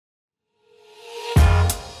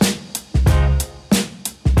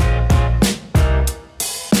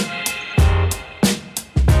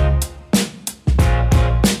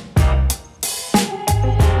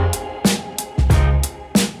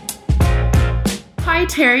Hi,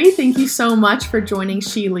 Terry. Thank you so much for joining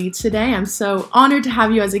She Leads today. I'm so honored to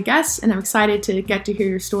have you as a guest, and I'm excited to get to hear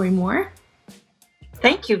your story more.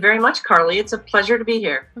 Thank you very much, Carly. It's a pleasure to be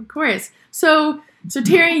here. Of course. So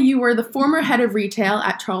Terry, you were the former head of retail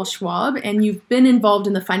at Charles Schwab, and you've been involved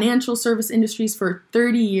in the financial service industries for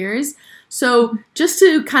 30 years. So just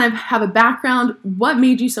to kind of have a background, what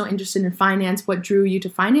made you so interested in finance? What drew you to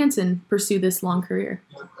finance and pursue this long career?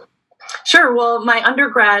 Sure. Well, my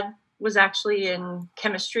undergrad was actually in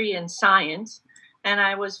chemistry and science, and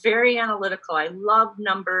I was very analytical. I loved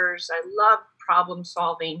numbers. I loved problem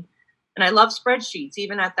solving, and I loved spreadsheets,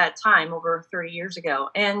 even at that time, over 30 years ago.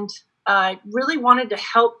 And I really wanted to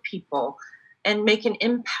help people and make an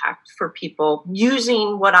impact for people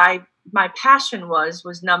using what my passion was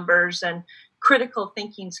numbers and critical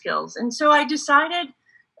thinking skills. And so I decided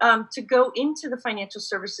to go into the financial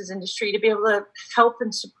services industry to be able to help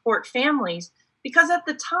and support families, because at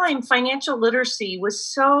the time, financial literacy was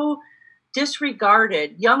so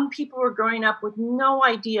disregarded. Young people were growing up with no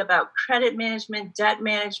idea about credit management, debt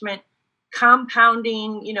management,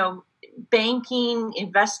 compounding, banking,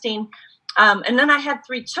 investing. And then I had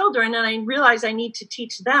 3 children, and I realized I need to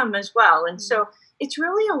teach them as well. And so it's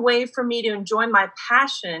really a way for me to enjoy my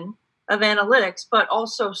passion of analytics, but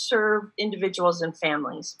also serve individuals and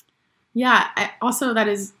families. Yeah,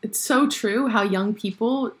 it's so true how young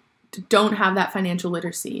people don't have that financial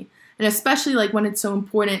literacy, and especially like when it's so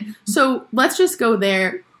important. So let's just go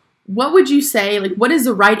there. What would you say, like, what is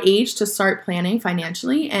the right age to start planning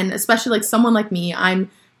financially? And especially like someone like me, I'm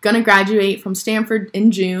going to graduate from Stanford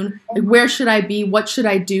in June. Like, where should I be? What should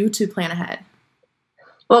I do to plan ahead?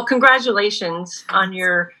 Well, congratulations on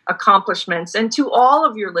your accomplishments. And to all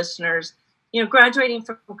of your listeners, graduating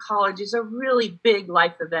from college is a really big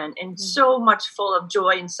life event and so much full of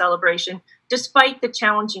joy and celebration, despite the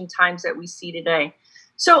challenging times that we see today.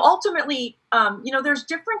 So ultimately, there's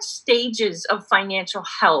different stages of financial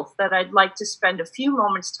health that I'd like to spend a few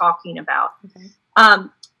moments talking about. Okay.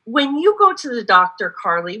 When you go to the doctor,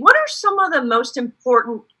 Carly, what are some of the most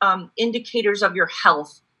important indicators of your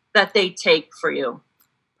health that they take for you?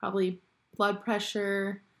 Probably blood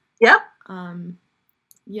pressure. Yep.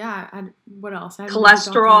 What else?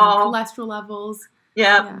 Cholesterol levels.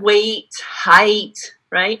 Yeah. Weight, height,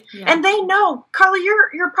 right? Yeah. And they know, Carly,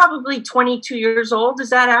 you're probably 22 years old. Is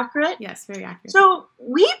that accurate? Yes, very accurate. So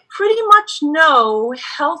we pretty much know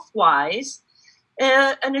health-wise,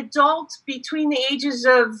 an adult between the ages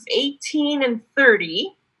of 18 and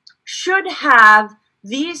 30 should have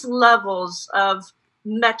these levels of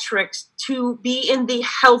metrics to be in the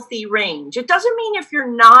healthy range. It doesn't mean if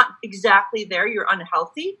you're not exactly there, you're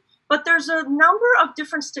unhealthy, but there's a number of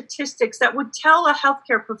different statistics that would tell a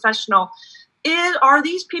healthcare professional, are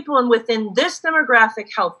these people within this demographic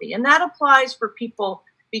healthy? And that applies for people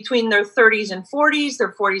between their 30s and 40s,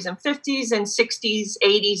 their 40s and 50s, and 60s,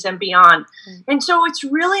 80s, and beyond. Mm-hmm. And so it's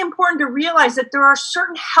really important to realize that there are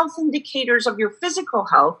certain health indicators of your physical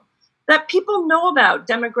health that people know about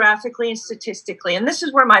demographically and statistically. And this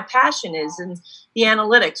is where my passion is in the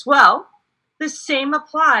analytics. Well, the same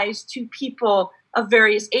applies to people of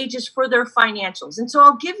various ages for their financials. And so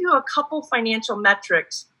I'll give you a couple financial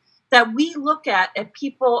metrics that we look at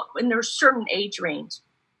people in their certain age range.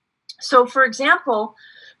 So for example,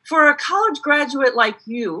 for a college graduate like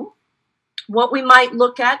you, what we might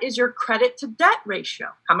look at is your credit to debt ratio.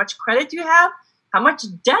 How much credit do you have? How much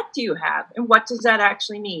debt do you have? And what does that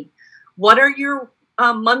actually mean? What are your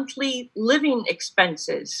monthly living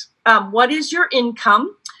expenses? What is your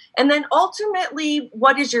income? And then ultimately,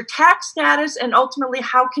 what is your tax status? And ultimately,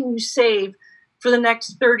 how can you save for the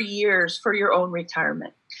next 30 years for your own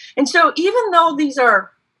retirement? And so even though these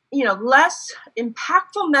are, less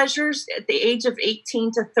impactful measures at the age of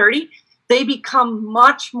 18 to 30, they become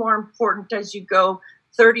much more important as you go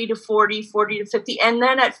 30 to 40, 40 to 50. And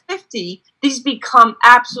then at 50, these become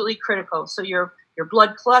absolutely critical. So your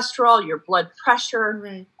blood cholesterol, your blood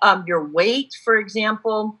pressure, your weight, for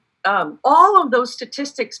example, all of those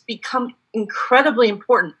statistics become incredibly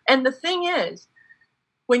important. And the thing is,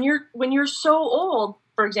 when you're so old,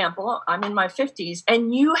 for example, I'm in my 50s,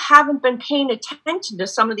 and you haven't been paying attention to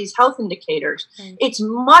some of these health indicators, it's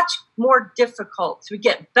much more difficult to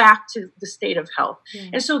get back to the state of health.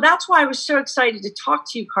 And so that's why I was so excited to talk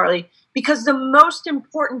to you, Carly, because the most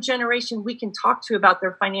important generation we can talk to about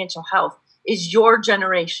their financial health is your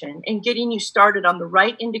generation, and getting you started on the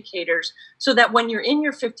right indicators so that when you're in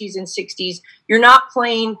your 50s and 60s, you're not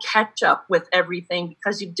playing catch up with everything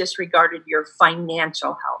because you've disregarded your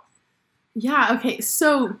financial health. Yeah. Okay.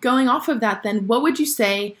 So going off of that, then what would you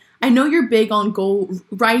say? I know you're big on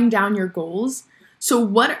writing down your goals.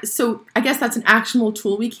 So I guess that's an actionable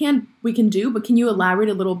tool we can do, but can you elaborate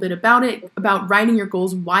a little bit about it, about writing your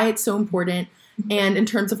goals, why it's so important, and in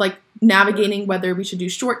terms of like navigating whether we should do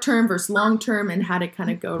short term versus long term and how to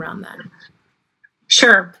kind of go around that?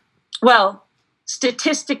 Sure. Well,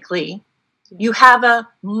 statistically, you have a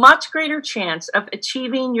much greater chance of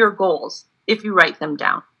achieving your goals if you write them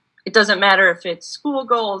down. It doesn't matter if it's school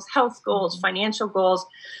goals, health goals, financial goals,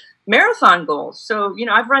 marathon goals. So,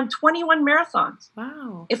 I've run 21 marathons.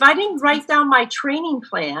 Wow. If I didn't write down my training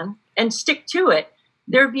plan and stick to it,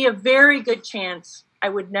 there'd be a very good chance I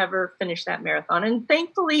would never finish that marathon. And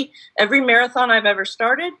thankfully, every marathon I've ever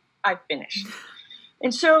started, I've finished.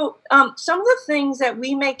 And so some of the things that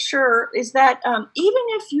we make sure is that even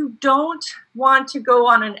if you don't want to go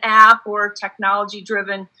on an app or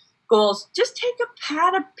technology-driven goals, just take a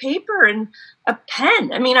pad of paper and a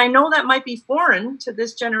pen. I mean, I know that might be foreign to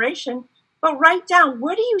this generation, but write down,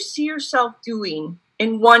 what do you see yourself doing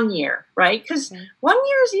in 1 year, right? Because 1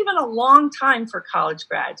 year is even a long time for college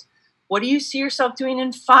grads. What do you see yourself doing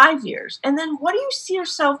in 5 years? And then what do you see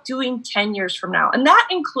yourself doing 10 years from now? And that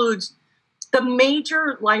includes the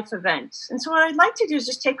major life events. And so what I'd like to do is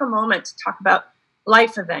just take a moment to talk about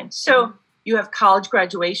life events. So you have college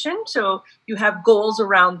graduation. So you have goals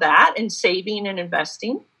around that and saving and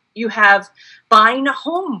investing. You have buying a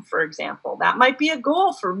home, for example. That might be a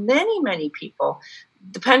goal for many, many people.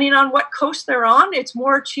 Depending on what coast they're on, it's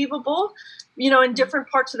more achievable, in different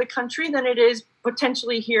parts of the country than it is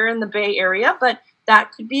potentially here in the Bay Area. But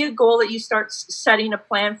that could be a goal that you start setting a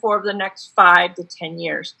plan for the next 5 to 10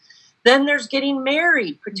 years. Then there's getting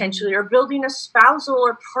married potentially, or building a spousal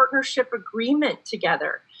or partnership agreement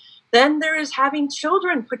together. Then there is having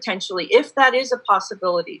children potentially, if that is a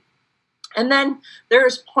possibility. And then there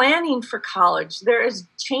is planning for college. There is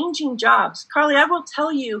changing jobs. Carly, I will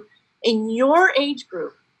tell you, in your age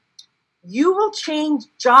group, you will change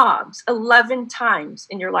jobs 11 times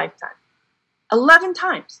in your lifetime. 11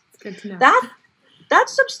 times. Good to know.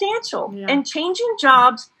 That's substantial. Yeah. And changing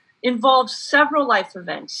jobs involves several life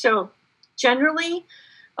events. So generally,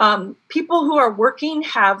 people who are working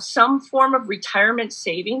have some form of retirement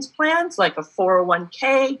savings plans, like a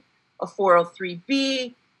 401k, a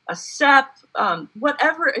 403b, a SEP,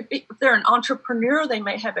 whatever. If they're an entrepreneur, they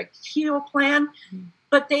might have a Keogh plan,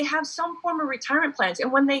 but they have some form of retirement plans.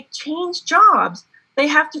 And when they change jobs, they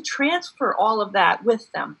have to transfer all of that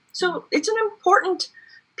with them. So it's an important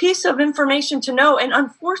piece of information to know. And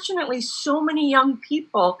unfortunately, so many young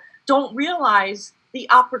people don't realize the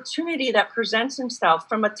opportunity that presents itself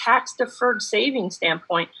from a tax-deferred savings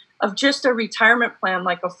standpoint of just a retirement plan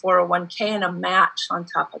like a 401k and a match on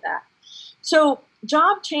top of that. So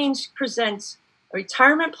job change presents a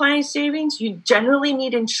retirement planning savings. You generally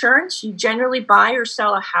need insurance. You generally buy or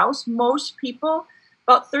sell a house. Most people,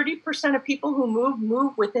 about 30% of people who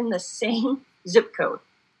move within the same zip code.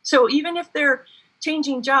 So even if they're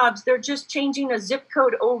changing jobs, they're just changing a zip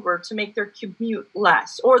code over to make their commute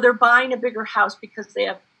less, or they're buying a bigger house because they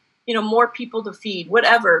have, more people to feed,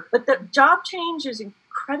 whatever. But the job change is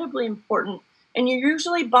incredibly important, and you're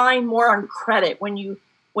usually buying more on credit when you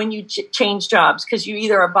change jobs, because you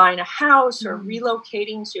either are buying a house or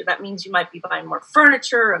relocating. So that means you might be buying more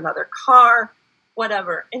furniture, another car,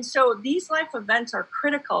 whatever. And so these life events are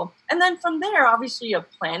critical. And then from there, obviously, you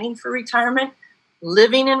have planning for retirement,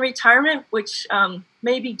 living in retirement, which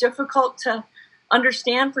may be difficult to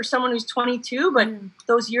understand for someone who's 22, but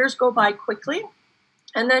those years go by quickly.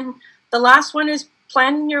 And then the last one is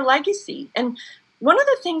planning your legacy. And one of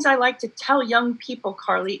the things I like to tell young people,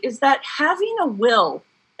 Carly, is that having a will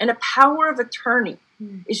and a power of attorney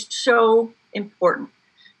is so important.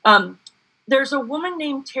 There's a woman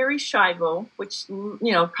named Terri Schiavo, which,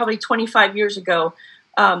 probably 25 years ago,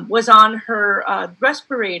 was on her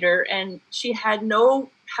respirator, and she had no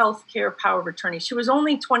health care power of attorney. She was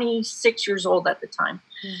only 26 years old at the time.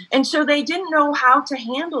 And so they didn't know how to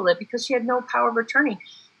handle it because she had no power of attorney.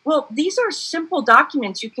 Well, these are simple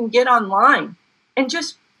documents you can get online and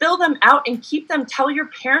just fill them out and keep them. Tell your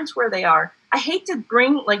parents where they are. I hate to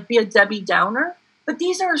be a Debbie Downer, but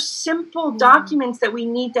these are simple documents that we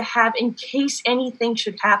need to have in case anything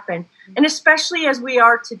should happen. And especially as we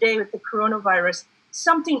are today with the coronavirus,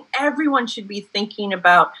 something everyone should be thinking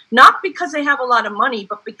about, not because they have a lot of money,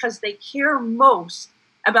 but because they care most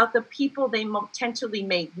about the people they potentially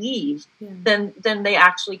may leave than they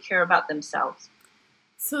actually care about themselves.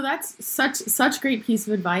 So that's such great piece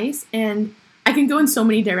of advice. And I can go in so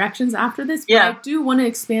many directions after this, but I do want to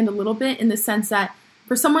expand a little bit in the sense that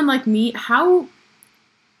for someone like me, how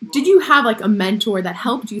did you have like a mentor that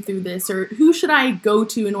helped you through this, or who should I go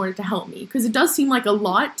to in order to help me? Because it does seem like a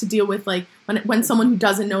lot to deal with, like when someone who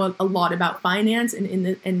doesn't know a lot about finance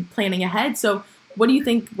and planning ahead. So what do you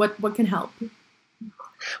think, what can help?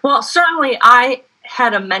 Well, certainly I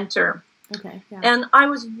had a mentor. Okay. Yeah. And I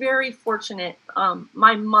was very fortunate.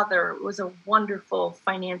 My mother was a wonderful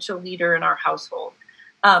financial leader in our household.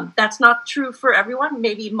 That's not true for everyone,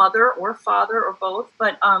 maybe mother or father or both.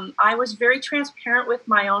 But I was very transparent with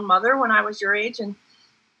my own mother when I was your age. And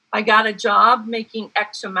I got a job making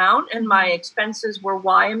X amount and my expenses were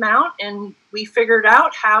Y amount. And we figured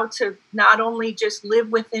out how to not only just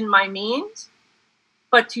live within my means,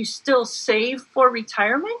 but to still save for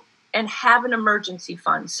retirement and have an emergency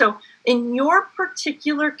fund. So in your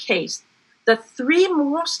particular case, the three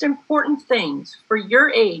most important things for your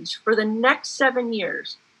age for the next 7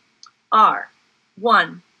 years are: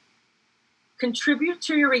 1, contribute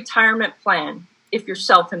to your retirement plan. If you're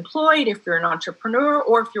self-employed, if you're an entrepreneur,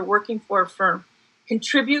 or if you're working for a firm,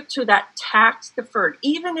 contribute to that tax deferred,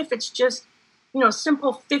 even if it's just,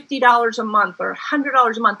 simple $50 a month or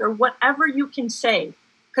 $100 a month or whatever you can save.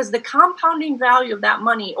 Because the compounding value of that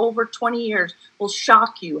money over 20 years will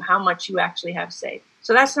shock you how much you actually have saved.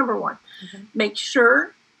 So that's number 1. Okay. Make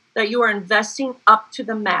sure that you are investing up to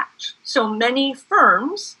the match. So many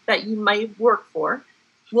firms that you might work for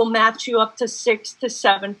will match you up to 6 to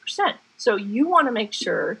 7%. So you want to make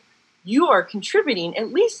sure you are contributing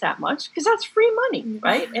at least that much, because that's free money,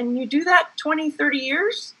 right? And you do that 20, 30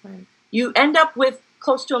 years, right, you end up with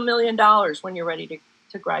close to $1 million when you're ready to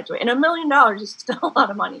graduate. And $1 million is still a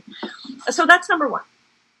lot of money. So that's number 1.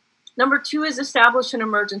 Number 2 is establish an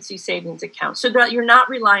emergency savings account so that you're not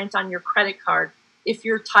reliant on your credit card if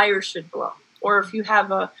your tire should blow or if you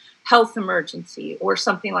have a health emergency or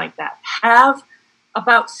something like that. Have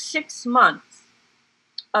about 6 months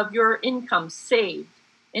of your income saved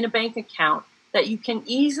in a bank account that you can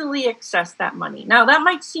easily access that money. Now, that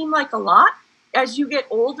might seem like a lot. As you get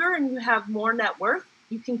older and you have more net worth,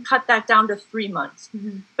 you can cut that down to 3 months.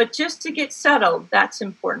 Mm-hmm. But just to get settled, that's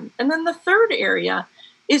important. And then the third area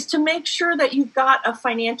is to make sure that you've got a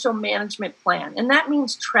financial management plan. And that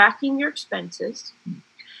means tracking your expenses.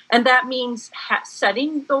 And that means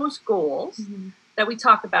setting those goals that we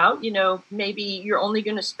talk about. Maybe you're only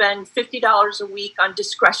going to spend $50 a week on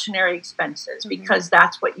discretionary expenses because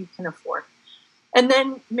that's what you can afford. And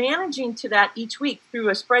then managing to that each week through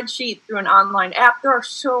a spreadsheet, through an online app. There are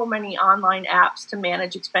so many online apps to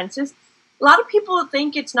manage expenses. A lot of people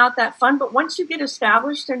think it's not that fun, but once you get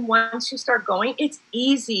established and once you start going, it's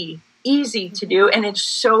easy to do, and it's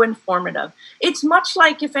so informative. It's much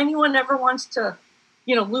like if anyone ever wants to,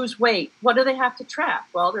 lose weight, what do they have to track?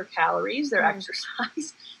 Well, their calories, their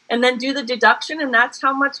exercise, and then do the deduction, and that's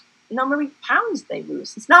how many pounds they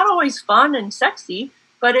lose. It's not always fun and sexy,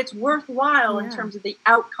 but it's worthwhile in terms of the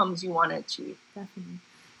outcomes you want to achieve.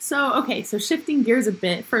 Definitely. So shifting gears a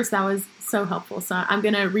bit. First, that was so helpful. So I'm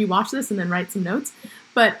going to rewatch this and then write some notes.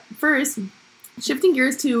 But first, shifting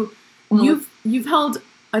gears to you've held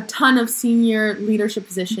a ton of senior leadership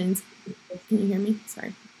positions. Can you hear me?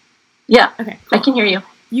 Sorry. Yeah. Okay. Cool. I can hear you.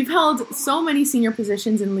 You've held so many senior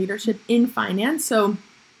positions in leadership in finance. So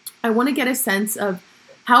I want to get a sense of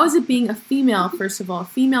how is it being a female, first of all, a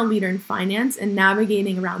female leader in finance, and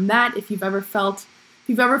navigating around that. If you've ever felt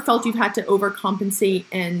you've had to overcompensate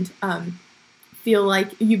and feel like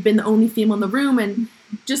you've been the only female in the room, and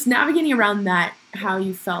just navigating around that, how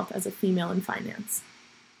you felt as a female in finance.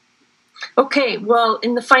 Okay, well,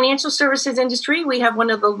 in the financial services industry, we have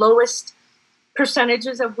one of the lowest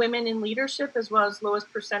percentages of women in leadership, as well as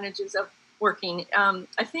lowest percentages of working.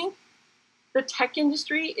 I think the tech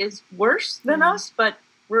industry is worse than us, but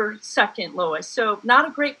we're second lowest. So not a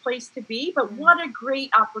great place to be, but what a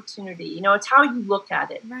great opportunity. It's how you look at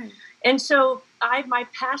it. Right. And so my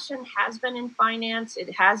passion has been in finance.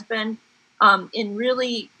 It has been in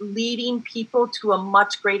really leading people to a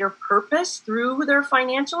much greater purpose through their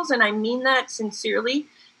financials. And I mean that sincerely.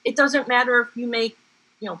 It doesn't matter if you make,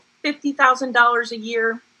 $50,000 a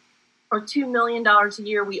year or $2 million a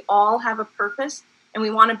year. We all have a purpose, and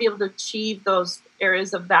we want to be able to achieve those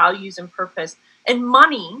areas of values and purpose. And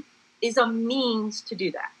money is a means to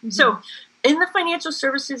do that. Mm-hmm. So in the financial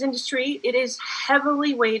services industry, it is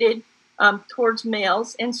heavily weighted towards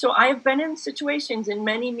males. And so I have been in situations in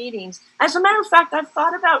many meetings. As a matter of fact, I've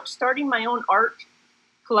thought about starting my own art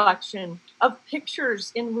collection of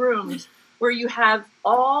pictures in rooms where you have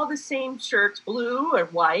all the same shirts, blue or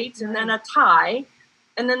white, and then a tie,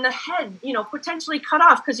 and then the head, potentially cut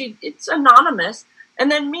off because it's anonymous. And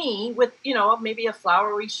then me with, maybe a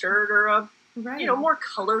flowery shirt or a more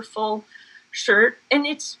colorful shirt. And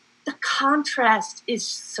it's the contrast is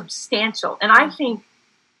substantial. And I think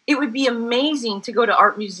it would be amazing to go to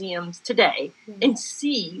art museums today and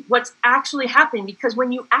see what's actually happening, because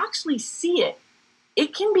when you actually see it,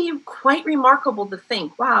 it can be quite remarkable to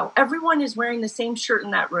think, wow, everyone is wearing the same shirt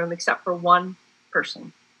in that room except for one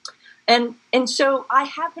person. And so I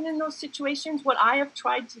have been in those situations. What I have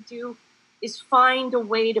tried to do is find a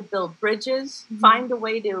way to build bridges, find a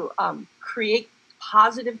way to create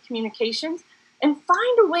positive communications, and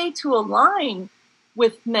find a way to align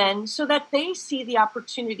with men so that they see the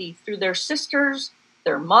opportunity through their sisters,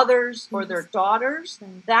 their mothers, or their daughters.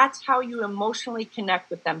 That's how you emotionally connect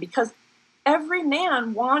with them, because every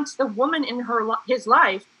man wants the woman in his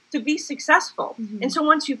life to be successful. And so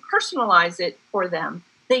once you personalize it for them,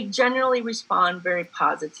 they generally respond very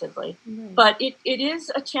positively. But it is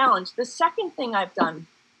a challenge. The second thing I've done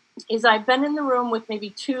is I've been in the room with maybe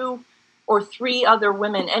 2 or 3 other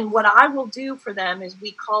women. And what I will do for them is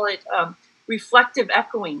we call it reflective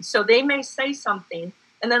echoing. So they may say something,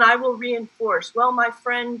 and then I will reinforce, well, my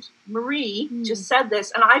friend Marie just said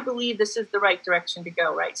this, and I believe this is the right direction to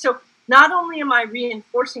go, right? So not only am I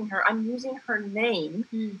reinforcing her, I'm using her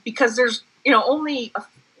name, because there's, only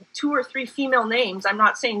 2 or 3 female names. I'm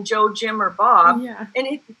not saying Joe, Jim, or Bob.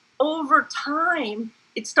 And over time,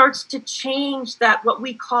 it starts to change that, what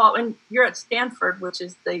we call, and you're at Stanford, which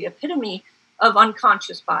is the epitome of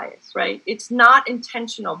unconscious bias, right? It's not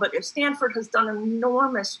intentional, but Stanford has done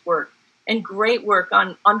enormous work and great work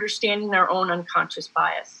on understanding their own unconscious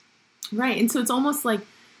bias. Right. And so it's almost like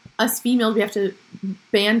us females, we have to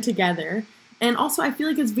band together. And also, I feel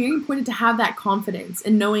like it's very important to have that confidence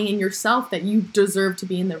and knowing in yourself that you deserve to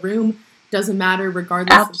be in the room. Doesn't matter,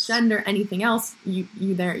 regardless of gender, anything else.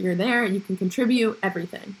 You're there. You can contribute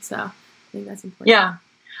everything. So I think that's important. Yeah,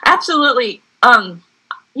 absolutely.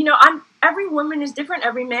 Every woman is different.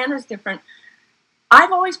 Every man is different.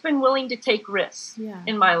 I've always been willing to take risks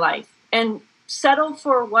in my life and settle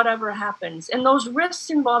for whatever happens. And those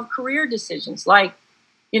risks involve career decisions, like,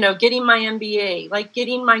 getting my MBA, like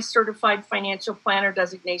getting my certified financial planner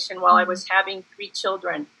designation while I was having 3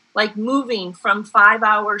 children, like moving from 5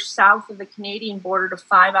 hours south of the Canadian border to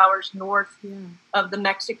 5 hours north of the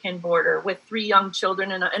Mexican border with 3 young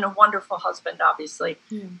children and a wonderful husband, obviously.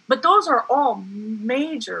 But those are all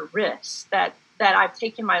major risks that I've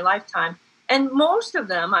taken in my lifetime. And most of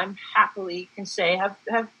them, I'm happily can say,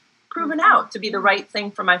 have proven out to be the right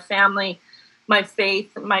thing for my family, my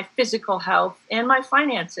faith, my physical health, and my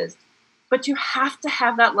finances. But you have to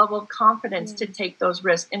have that level of confidence to take those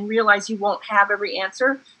risks and realize you won't have every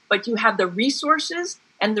answer, but you have the resources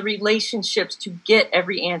and the relationships to get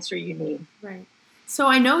every answer you need. Right. So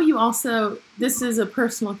I know you also, this is a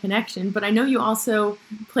personal connection, but I know you also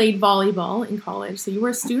played volleyball in college. So you were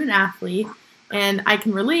a student athlete, and I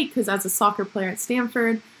can relate because as a soccer player at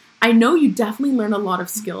Stanford, I know you definitely learned a lot of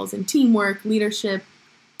skills in teamwork, leadership,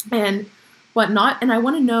 and whatnot. And I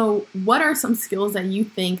want to know, what are some skills that you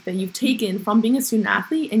think that you've taken from being a student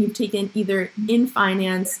athlete and you've taken either in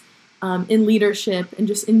finance, in leadership, and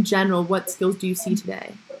just in general, what skills do you see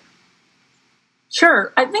today?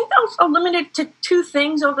 Sure. I think those are limited to 2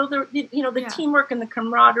 things, although the teamwork and the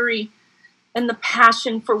camaraderie and the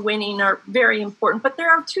passion for winning are very important. But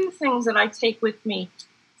there are 2 things that I take with me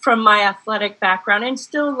from my athletic background and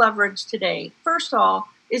still leverage today. First of all,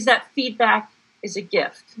 is that feedback is a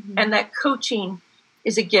gift, and that coaching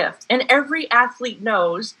is a gift. And every athlete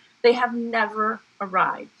knows they have never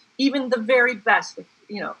arrived. Even the very best,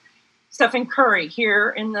 Stephen Curry here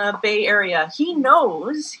in the Bay Area, he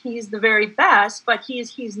knows he's the very best, but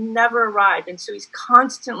he's never arrived. And so he's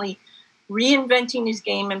constantly reinventing his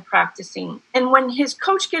game and practicing. And when his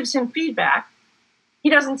coach gives him feedback, he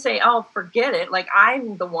doesn't say, oh, forget it, like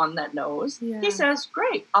I'm the one that knows. He says,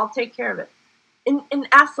 great, I'll take care of it. In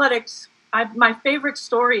athletics, my favorite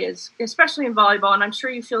story is, especially in volleyball, and I'm sure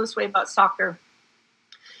you feel this way about soccer,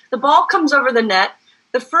 the ball comes over the net.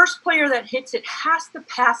 The first player that hits it has to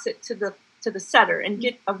pass it to the setter and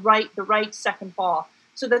get the right second ball,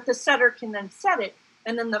 so that the setter can then set it,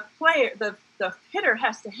 and then the hitter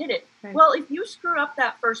has to hit it. Right. Well, if you screw up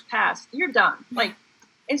that first pass, you're done.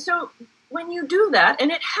 And so when you do that,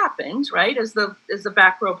 and it happens, right, as the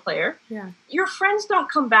back row player, your friends don't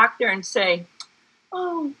come back there and say,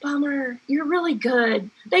 oh, bummer, you're really good.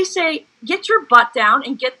 They say, get your butt down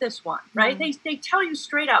and get this one, right? They tell you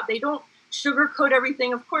straight out. They don't sugarcoat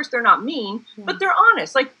everything. Of course, they're not mean, but they're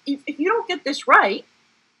honest. Like, if you don't get this right,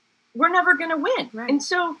 we're never going to win. Right. And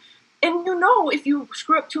so, if you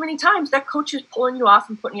screw up too many times, that coach is pulling you off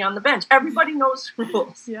and putting you on the bench. Everybody knows the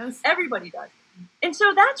rules. Yes. Everybody does. And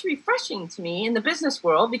so that's refreshing to me in the business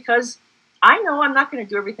world, because I know I'm not going to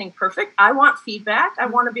do everything perfect. I want feedback. I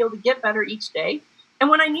want to be able to get better each day. And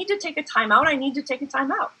when I need to take a time out, I need to take a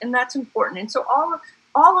time out. And that's important. And so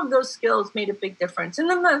all of those skills made a big difference. And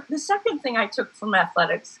then the second thing I took from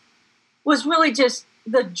athletics was really just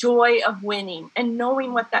the joy of winning and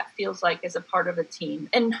knowing what that feels like as a part of a team.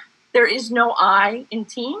 And there is no I in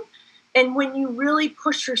team. And when you really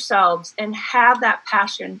push yourselves and have that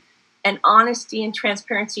passion and honesty and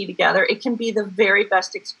transparency together, it can be the very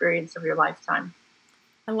best experience of your lifetime.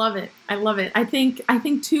 I love it. I love it. I think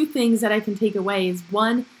two things that I can take away is,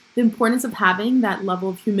 one, the importance of having that level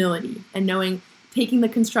of humility and knowing, taking the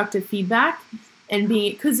constructive feedback and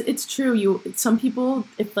being, because it's true. Some people,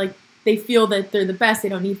 if like they feel that they're the best, they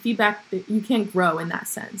don't need feedback, you can't grow in that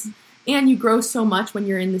sense. And you grow so much when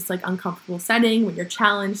you're in this like uncomfortable setting, when you're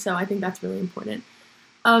challenged. So I think that's really important.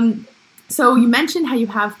 So you mentioned how you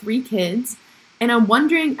have 3 kids, and I'm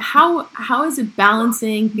wondering how is it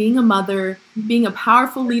balancing being a mother, being a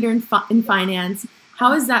powerful leader in finance?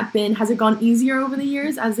 How has that been? Has it gone easier over the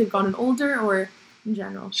years as they've gotten older, or in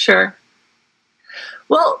general? Sure.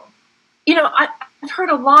 Well, I've heard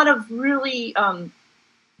a lot of really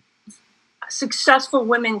successful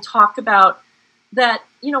women talk about that,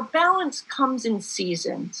 balance comes in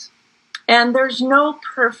seasons. And there's no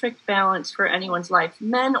perfect balance for anyone's life,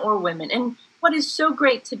 men or women. And what is so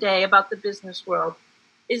great today about the business world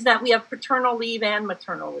is that we have paternal leave and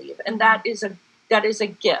maternal leave. And that is a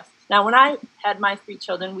gift. Now, when I had my 3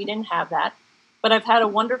 children, we didn't have that. But I've had a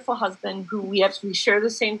wonderful husband who we share the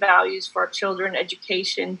same values for our children: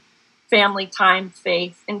 education, family time,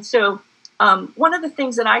 faith. And so one of the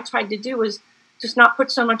things that I tried to do was just not put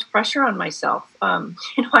so much pressure on myself. I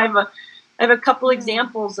have a couple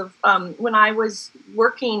examples of when I was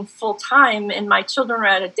working full time and my children were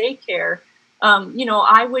at a daycare.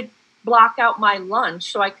 I would block out my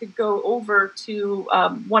lunch so I could go over to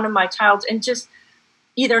one of my child's and just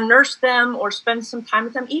either nurse them or spend some time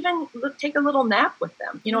with them, even take a little nap with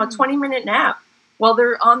them. A 20-minute nap while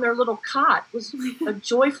they're on their little cot was a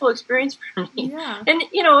joyful experience for me. Yeah. And,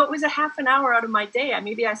 it was a half an hour out of my day.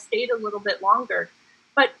 Maybe I stayed a little bit longer.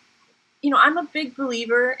 But I'm a big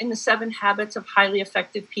believer in the 7 Habits of Highly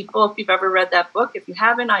Effective People. If you've ever read that book, if you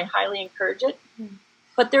haven't, I highly encourage it.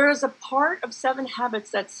 But there is a part of 7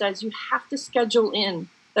 Habits that says you have to schedule in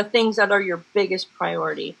the things that are your biggest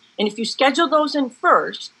priority. And if you schedule those in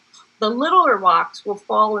first, the littler rocks will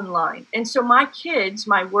fall in line. And so my kids,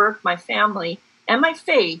 my work, my family, and my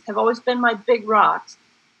faith have always been my big rocks.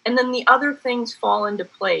 And then the other things fall into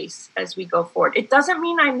place as we go forward. It doesn't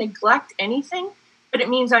mean I neglect anything, but it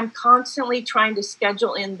means I'm constantly trying to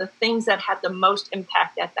schedule in the things that had the most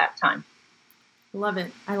impact at that time. Love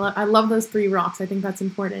it. I love those 3 rocks. I think that's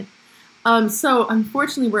important. So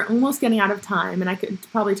unfortunately, we're almost getting out of time, and I could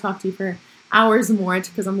probably talk to you for hours more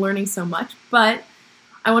because I'm learning so much. But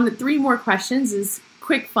I wanted 3 more questions, is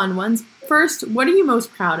quick, fun ones. First, what are you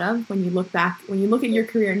most proud of when you look back? When you look at your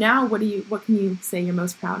career now, what can you say you're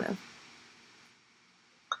most proud of?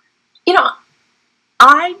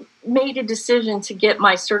 I made a decision to get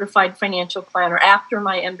my certified financial planner after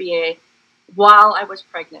my MBA while I was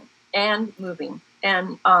pregnant and moving.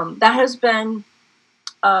 And that has been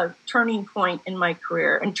a turning point in my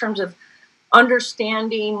career in terms of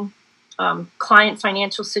understanding client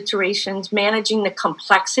financial situations, managing the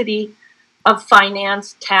complexity of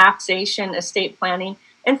finance, taxation, estate planning.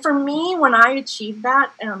 And for me, when I achieved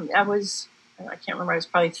that, I can't remember, I was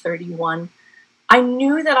probably 31. I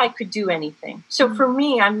knew that I could do anything. So for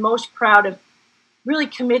me, I'm most proud of really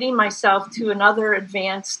committing myself to another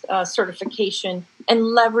advanced certification and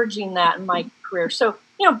leveraging that in my career. So,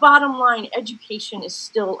 bottom line, education is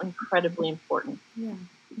still incredibly important. Yeah.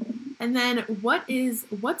 And then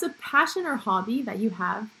what's a passion or hobby that you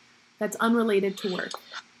have that's unrelated to work?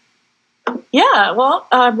 Yeah, well,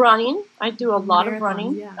 running. I do a lot of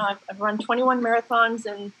running. Yeah. I've run 21 marathons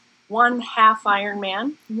and 1 half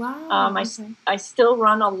Ironman. Wow. I still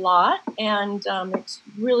run a lot, and it's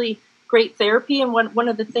really great therapy. And one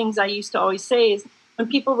of the things I used to always say is when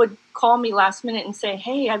people would call me last minute and say,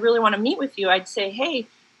 "Hey, I really want to meet with you," I'd say, "Hey,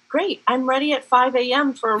 great, I'm ready at 5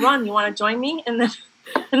 a.m. for a run. You want to join me?" And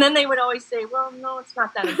then they would always say, "Well, no, it's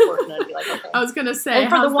not that important." I'd be like, "Okay." I was going to say,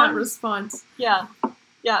 how's that response? Yeah.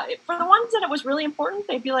 For the ones that it was really important,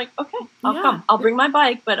 they'd be like, "Okay, I'll come. I'll bring my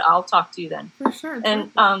bike, but I'll talk to you then." For sure.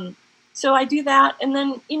 And so I do that. And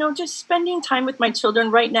then, just spending time with my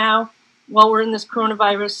children right now while we're in this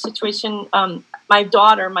coronavirus situation. My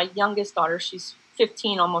daughter, my youngest daughter, she's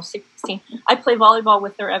 15, almost 16. I play volleyball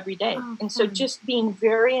with her every day. And so just being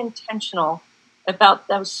very intentional about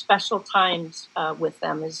those special times with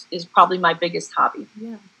them is probably my biggest hobby.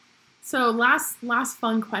 Yeah. So last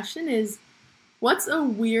fun question is, What's a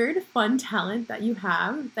weird, fun talent that you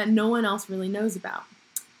have that no one else really knows about?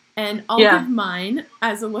 And I'll give mine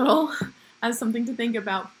as as something to think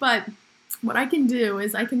about. But what I can do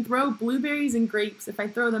is I can throw blueberries and grapes. If I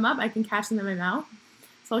throw them up, I can catch them in my mouth.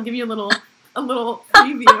 So I'll give you a little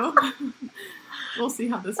preview. We'll see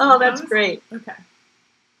how this one goes. That's great. Okay.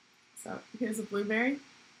 So here's a blueberry.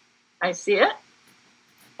 I see it.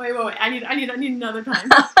 Wait. I need another time.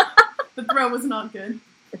 The throw was not good.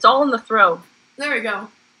 It's all in the throw. There we go.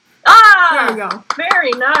 Ah! There we go.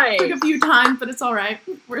 Very nice. Took a few times, but it's all right.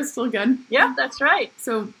 We're still good. Yeah, that's right.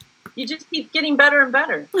 So you just keep getting better and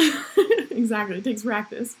better. Exactly. It takes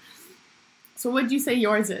practice. So what did you say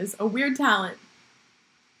yours is? A weird talent.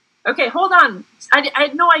 Okay, hold on. I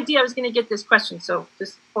had no idea I was going to get this question, so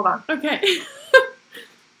just hold on. Okay.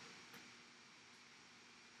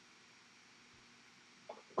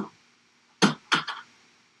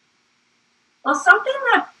 Well, something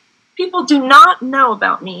that people do not know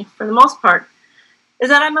about me, for the most part, is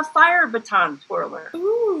that I'm a fire baton twirler.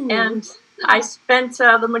 Ooh. And I spent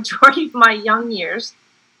the majority of my young years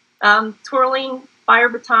twirling fire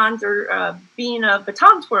batons or being a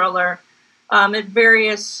baton twirler at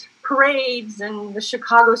various parades and the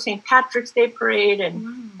Chicago St. Patrick's Day Parade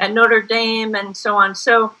and at Notre Dame and so on.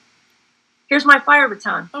 So here's my fire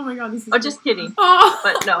baton. Oh my God, this is just kidding. Oh.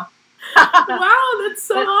 But no. Wow, that's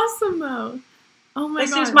so awesome though. Oh my God.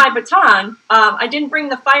 This is my baton. I didn't bring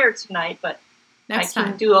the fire tonight, but Next I can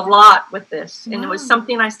time. do a lot with this. And Wow. it was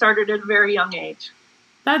something I started at a very young age.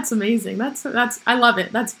 That's amazing. That's I love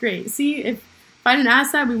it. That's great. See, if I didn't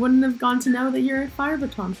ask that, we wouldn't have gone to know that you're a fire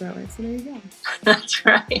baton thrower. So there you go. That's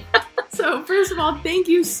right. So first of all, thank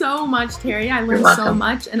you so much, Terry. I learned so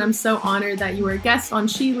much, and I'm so honored that you were a guest on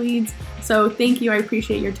She Leads. So thank you. I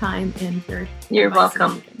appreciate your time and your You're advice and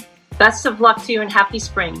welcome. everything. Best of luck to you and happy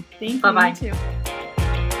spring. Thank you. Bye-bye. You too.